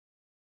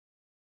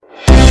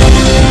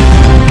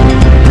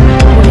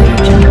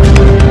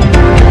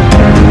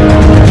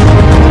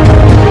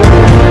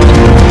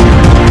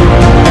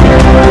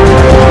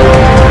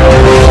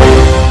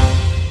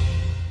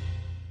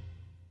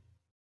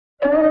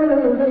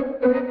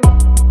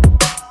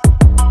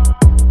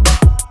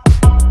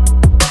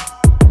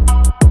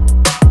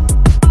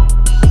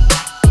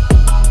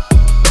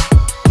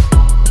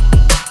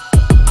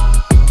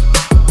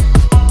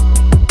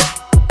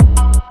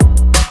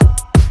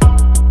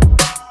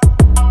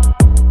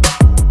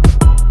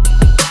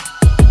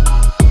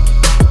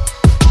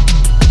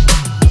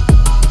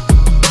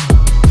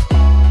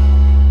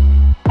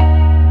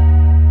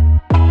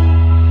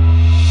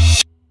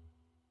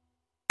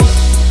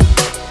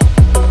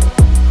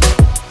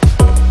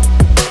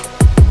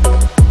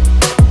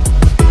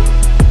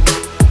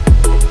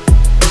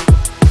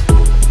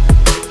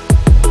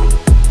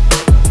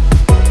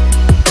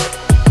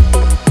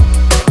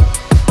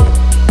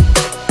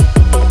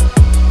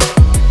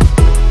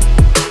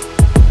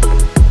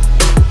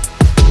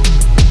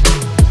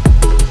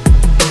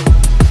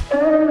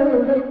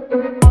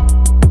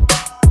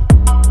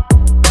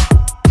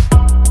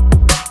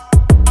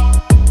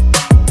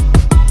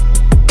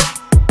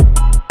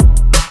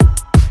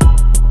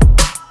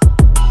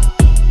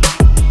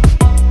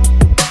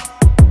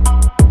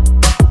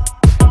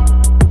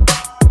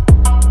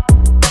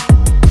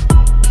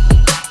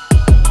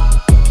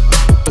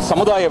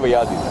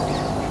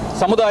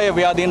சமுதாய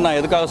வியாதின்னு நான்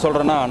எதுக்காக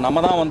சொல்கிறேன்னா,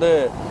 நம்ம தான் வந்து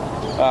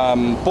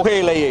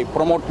புகையிலையை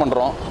ப்ரொமோட்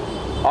பண்ணுறோம்,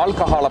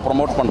 ஆல்கஹாலை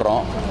ப்ரொமோட்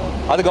பண்ணுறோம்.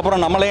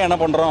 அதுக்கப்புறம் நம்மளே என்ன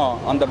பண்ணுறோம்,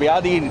 அந்த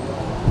வியாதி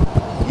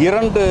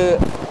 2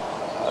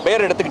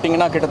 பேர்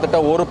எடுத்துக்கிட்டிங்கன்னா கிட்டத்தட்ட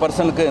ஒரு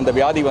பர்சனுக்கு இந்த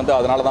வியாதி வந்து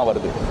அதனால தான்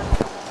வருது.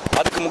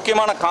 அதுக்கு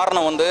முக்கியமான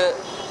காரணம் வந்து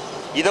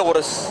இதை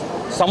ஒரு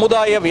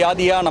சமுதாய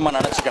வியாதியாக நம்ம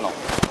நினச்சிக்கணும்.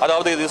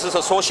 அதாவது this is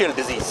a social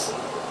disease.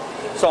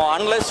 So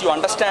unless you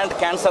understand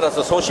cancer as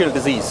a social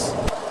disease,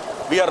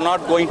 we are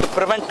not going to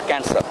prevent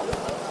cancer.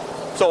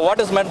 So what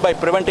is meant by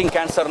preventing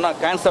cancer?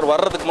 Cancer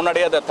வர்றதுக்கு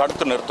முன்னாடியே அதை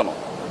தடுத்து நிறுத்தணும்.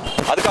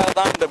 அதுக்காக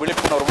தான் இந்த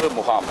விழிப்புணர்வு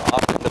முகாம்,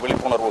 இந்த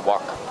விழிப்புணர்வு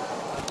வாக்.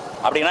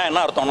 அப்படின்னா என்ன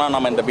அர்த்தம்னா,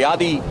 நம்ம இந்த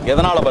வியாதி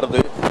எதனால்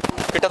வருது,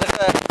 கிட்டத்தட்ட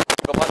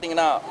இப்போ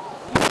பார்த்தீங்கன்னா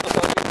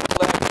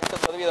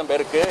 30%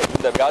 பேருக்கு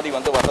இந்த வியாதி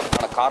வந்து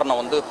வர்றதுக்கான காரணம்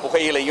வந்து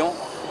புகையிலையும்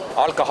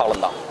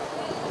ஆல்கஹாலும் தான்.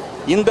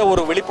 இந்த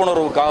ஒரு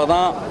விழிப்புணர்வுக்காக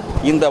தான்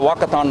இந்த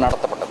வாக்கத்தான்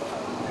நடத்தப்பட்டது.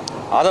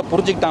 அதை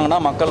புரிஞ்சுக்கிட்டாங்கன்னா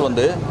மக்கள்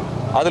வந்து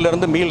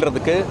அதிலிருந்து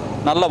மீள்றதுக்கு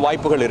நல்ல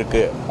வாய்ப்புகள்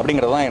இருக்குது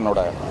அப்படிங்கிறது தான் என்னோட.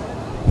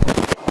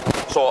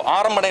 ஸோ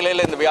ஆரம்ப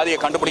நிலையில் இந்த வியாதியை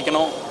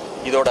கண்டுபிடிக்கணும்,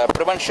 இதோட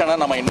ப்ரிவென்ஷனை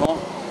நம்ம இன்னும்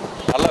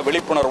நல்ல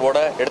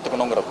விழிப்புணர்வோடு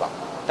எடுத்துக்கணுங்கிறது தான்.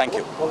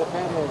 Thank you.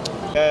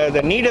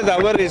 The need of the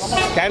hour is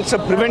cancer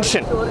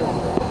prevention.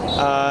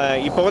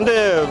 இப்போ வந்து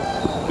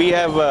we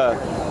have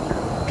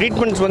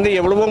ட்ரீட்மெண்ட்ஸ் வந்து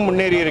எவ்வளவோ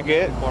முன்னேறி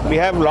இருக்குது. we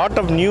have lot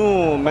of new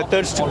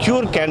methods to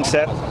cure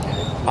cancer.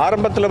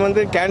 ஆரம்பத்தில்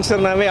வந்து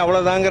கேன்சர்னாவே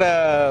அவ்வளோதாங்கிற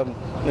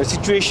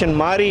சிச்சுவேஷன்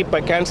மாறி இப்போ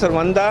கேன்சர்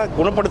வந்தால்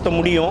குணப்படுத்த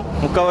முடியும்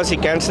முக்கால்வாசி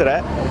கேன்சரை.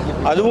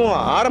 அதுவும்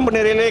ஆரம்ப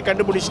நிலையிலே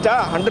கண்டுபிடிச்சிட்டா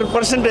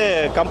 100%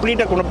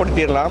 கம்ப்ளீட்டாக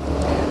குணப்படுத்திடலாம்.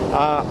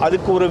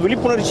 அதுக்கு ஒரு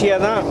விழிப்புணர்ச்சியாக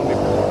தான்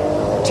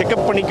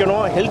செக்கப்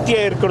பண்ணிக்கணும்,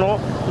 ஹெல்த்தியாக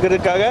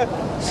இருக்கணுங்கிறதுக்காக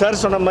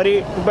சார் சொன்ன மாதிரி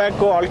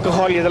டுபாக்கோ,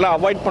 ஆல்கஹால் இதெல்லாம்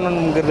அவாய்ட்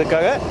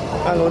பண்ணணுங்கிறதுக்காக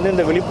நாங்கள் வந்து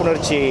இந்த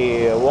விழிப்புணர்ச்சி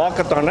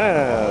வாக்கத்தான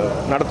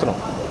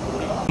நடத்தணும்.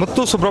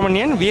 முத்து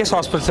சுப்பிரமணியன், விஎஸ்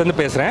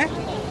ஹாஸ்பிட்டல்ஸ்லேருந்து பேசுகிறேன்.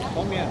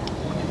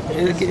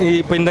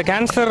 இப்போ இந்த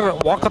கேன்சர்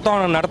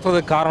வாக்கத்தான்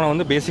நடத்துறதுக்கு காரணம்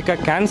வந்து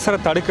பேசிக்காக கேன்சரை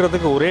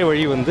தடுக்கிறதுக்கு ஒரே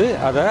வழி வந்து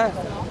அதை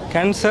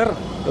கேன்சர்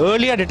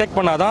ஏர்லியாக டிடெக்ட்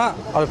பண்ணால் தான்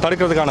அதை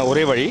தடுக்கிறதுக்கான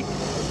ஒரே வழி.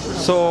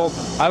 ஸோ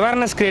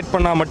அவேர்னஸ் க்ரியேட்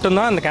பண்ணால்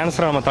மட்டும்தான் இந்த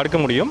கேன்சரை நம்ம தடுக்க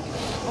முடியும்.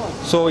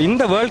 ஸோ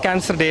இந்த வேர்ல்ட்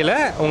கேன்சர் டேயில்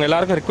உங்கள்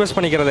எல்லாருக்கும் ரிக்வெஸ்ட்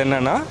பண்ணிக்கிறது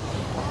என்னென்னா,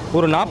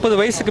 ஒரு 40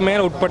 வயசுக்கு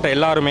மேலே உட்பட்ட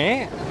எல்லாருமே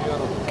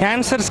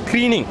கேன்சர்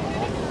ஸ்க்ரீனிங்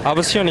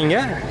அவசியம்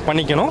நீங்கள்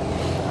பண்ணிக்கணும்.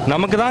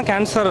 நமக்கு தான்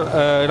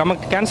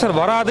நமக்கு கேன்சர்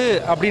வராது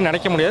அப்படின்னு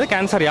நினைக்க முடியாது.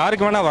 கேன்சர்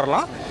யாருக்கு வேணால்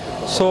வரலாம்.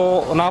 ஸோ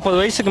 40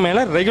 வயசுக்கு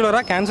மேலே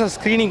ரெகுலராக கேன்சர்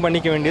ஸ்க்ரீனிங்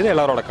பண்ணிக்க வேண்டியது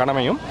எல்லாரோட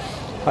கடமையும்.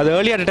 அது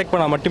ஏர்லியாக டிடெக்ட்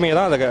பண்ணால் மட்டுமே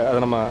தான் அதை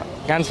நம்ம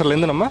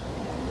கேன்சர்லேருந்து நம்ம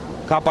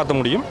காப்பாற்ற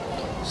முடியும்.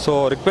 So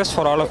request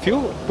for all of you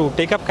to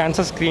take up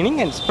cancer screening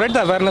and spread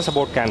the awareness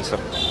about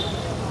cancer.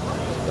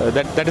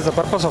 That is the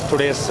purpose of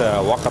today's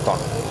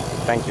walkathon.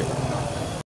 Thank you.